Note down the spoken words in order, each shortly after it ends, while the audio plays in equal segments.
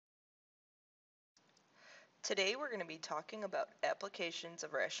Today we're going to be talking about applications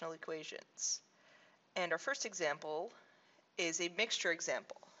of rational equations. And our first example is a mixture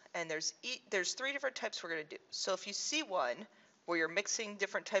example. And there's three different types we're going to do. So if you see one where you're mixing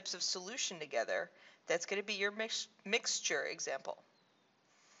different types of solution together, that's going to be your mixture example.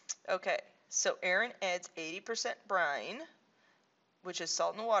 Okay, so Aaron adds 80% brine, which is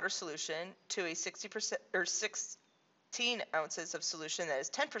salt and water solution, to a 60% or 16 ounces of solution that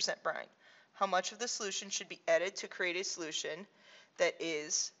is 10% brine. How much of the solution should be added to create a solution that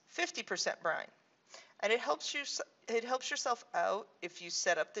is 50% brine? And it helps yourself out if you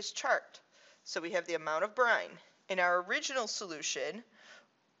set up this chart. So we have the amount of brine. In our original solution,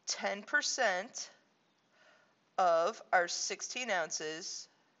 10% of our 16 ounces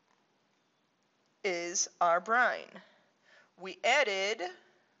is our brine. We added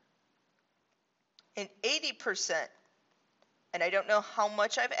an 80%, and I don't know how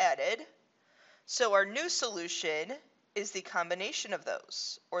much I've added. So our new solution is the combination of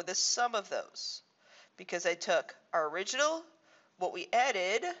those, or the sum of those, because I took our original, what we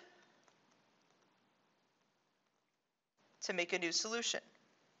added, to make a new solution.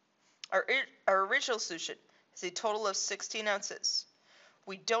 Our original solution is a total of 16 ounces.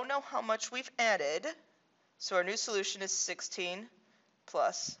 We don't know how much we've added, so our new solution is 16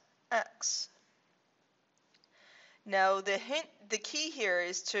 plus x. Now the key here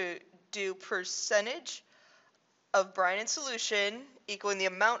is to do percentage of brine in solution equaling the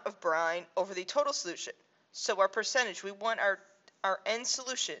amount of brine over the total solution. So our percentage, we want our end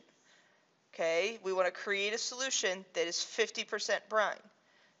solution. Okay, we want to create a solution that is 50% brine.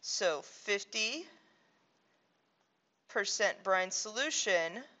 So 50% brine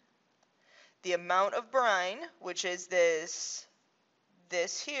solution, the amount of brine, which is this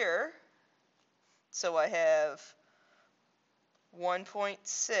here. So I have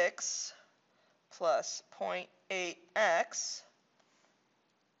 1.6 plus 0.8x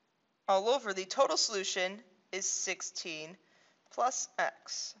all over the total solution is 16 plus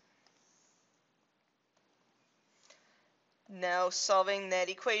x. Now solving that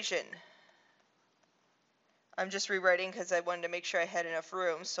equation. I'm just rewriting because I wanted to make sure I had enough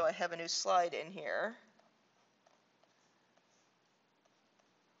room, so I have a new slide in here.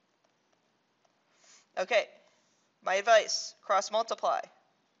 Okay, my advice, cross multiply.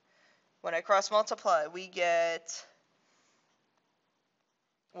 When I cross multiply, we get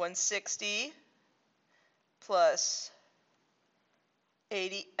 160 plus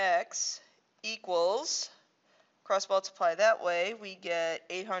 80x equals, cross multiply that way, we get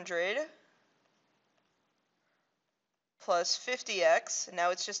 800 plus 50x.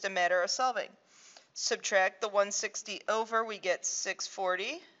 Now it's just a matter of solving. Subtract the 160 over, we get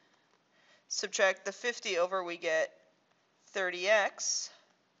 640. Subtract the 50 over, we get 30x.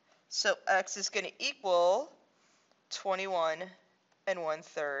 So x is going to equal 21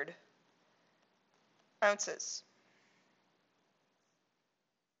 1/3 ounces.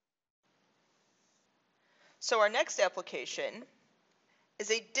 So our next application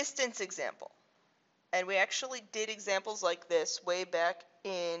is a distance example. And we actually did examples like this way back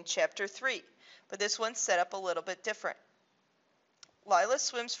in chapter 3, but this one's set up a little bit different. Lila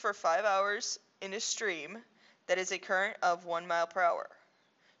swims for 5 hours in a stream that is a current of 1 mile per hour.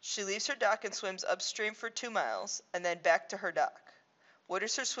 She leaves her dock and swims upstream for 2 miles and then back to her dock. What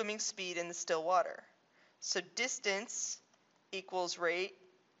is her swimming speed in the still water? So distance equals rate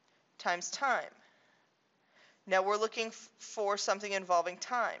times time. Now we're looking for something involving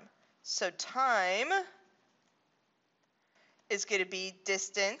time. So time is going to be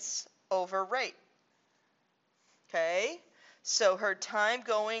distance over rate. Okay? So her time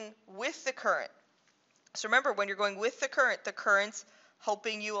going with the current. So remember, when you're going with the current's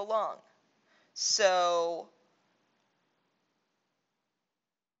helping you along. So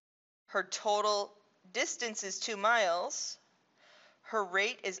her total distance is 2 miles. Her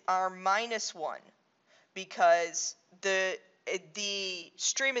rate is r minus 1 because the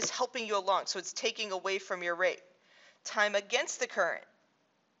stream is helping you along, so it's taking away from your rate. Time against the current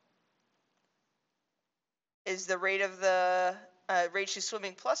is the rate of the rate she's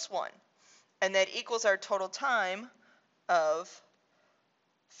swimming plus 1, and that equals our total time of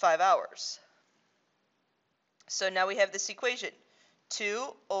 5 hours. So now we have this equation.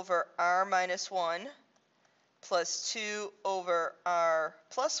 2 over r minus 1 plus 2 over r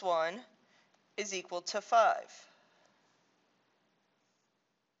plus 1 is equal to 5.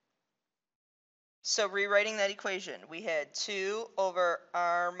 So rewriting that equation, we had 2 over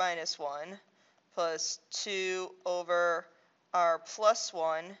r minus 1 plus 2 over r plus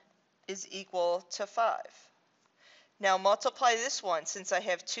 1 is equal to 5. Now multiply this one. Since I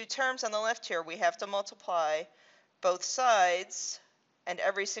have two terms on the left here, we have to multiply both sides and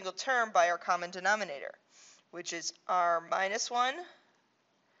every single term by our common denominator, which is r minus 1,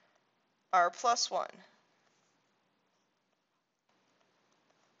 r plus 1.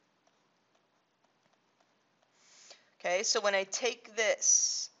 Okay, so when I take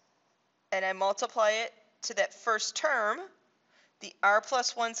this and I multiply it to that first term, the r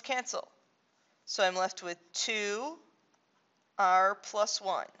plus 1's cancel. So I'm left with 2r plus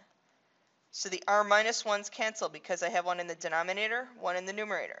 1. So the r minus 1's cancel because I have one in the denominator, one in the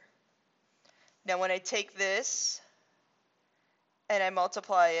numerator. Now when I take this and I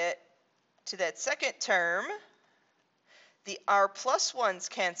multiply it to that second term, the r plus 1's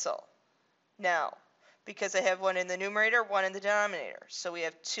cancel. Now, because I have one in the numerator, one in the denominator. So we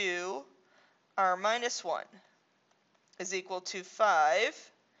have 2r minus 1 is equal to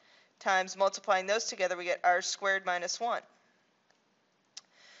 5 times multiplying those together, we get r squared minus 1.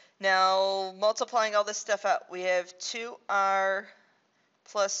 Now, multiplying all this stuff out, we have 2r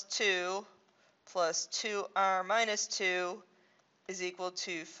plus 2 plus 2r minus 2 is equal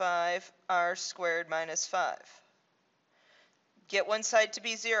to 5r squared minus 5. Get one side to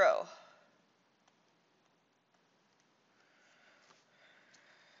be 0.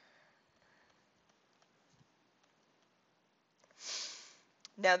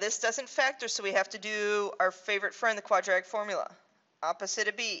 Now this doesn't factor, so we have to do our favorite friend, the quadratic formula. Opposite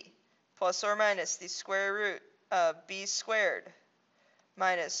of b, plus or minus the square root of b squared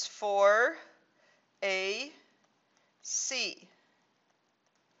minus 4ac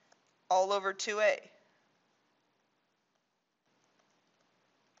all over 2a.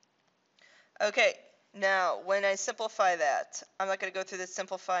 Okay, now when I simplify that, I'm not going to go through this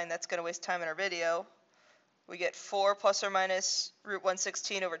simplifying, that's going to waste time in our video. We get 4 plus or minus root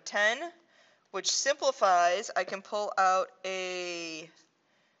 116 over 10, which simplifies. I can pull out a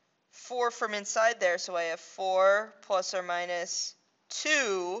 4 from inside there, so I have 4 plus or minus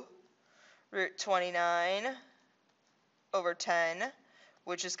 2 root 29 over 10,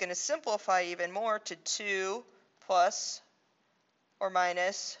 which is going to simplify even more to 2 plus or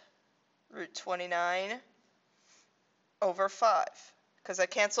minus root 29 over 5, because I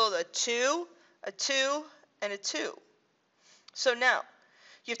canceled a 2, and a 2. So now,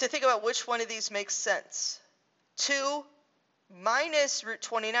 you have to think about which one of these makes sense. 2 minus root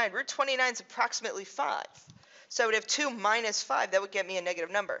 29. Root 29 is approximately 5. So I would have 2 minus 5. That would get me a negative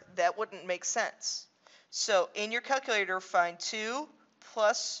number. That wouldn't make sense. So in your calculator, find 2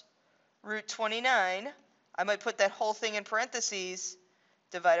 plus root 29. I might put that whole thing in parentheses,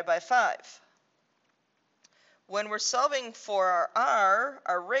 divided by 5. When we're solving for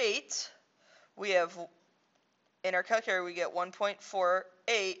our rate, we have, in our calculator, we get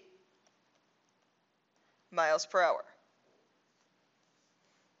 1.48 miles per hour.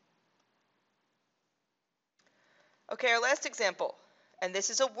 Okay, our last example, and this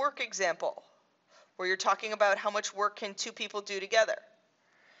is a work example, where you're talking about how much work can two people do together.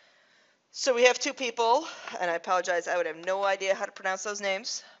 So we have two people, and I apologize, I would have no idea how to pronounce those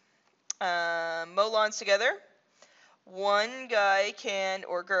names, mow lawns together. One guy can,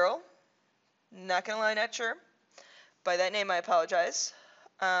 or girl, not gonna lie, not sure. By that name, I apologize.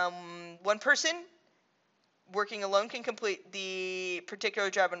 One person working alone can complete the particular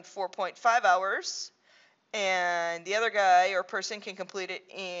job in 4.5 hours, and the other guy or person can complete it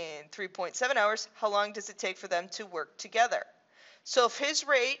in 3.7 hours. How long does it take for them to work together? So if his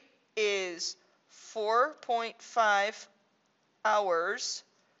rate is 4.5 hours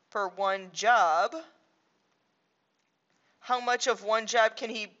per one job, how much of one job can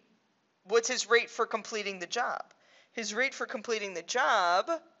he, what's his rate for completing the job? His rate for completing the job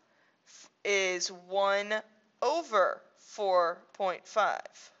is 1 over 4.5.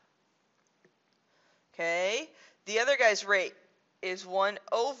 Okay, the other guy's rate is 1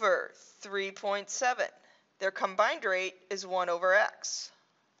 over 3.7. Their combined rate is 1 over x.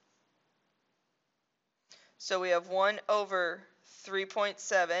 So we have 1 over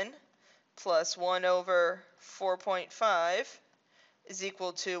 3.7 plus 1 over 4.5 is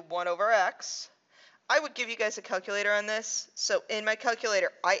equal to 1 over x. I would give you guys a calculator on this. So in my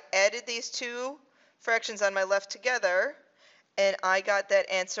calculator, I added these two fractions on my left together, and I got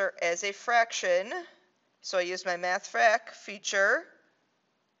that answer as a fraction. So I used my MathFrac feature.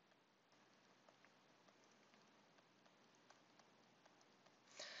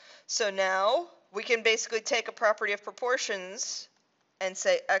 So now we can basically take a property of proportions and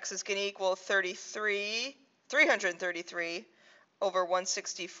say x is going to equal 333 over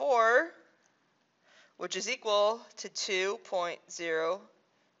 164, which is equal to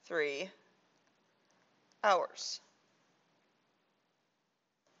 2.03 hours.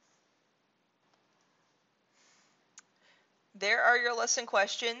 there are your lesson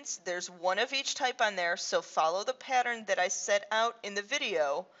questions. There's one of each type on there, so follow the pattern that I set out in the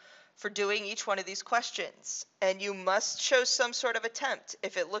video for doing each one of these questions. And you must show some sort of attempt.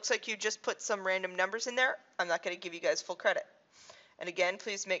 If it looks like you just put some random numbers in there, I'm not going to give you guys full credit. And again,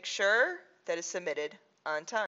 please make sure that it's submitted on time.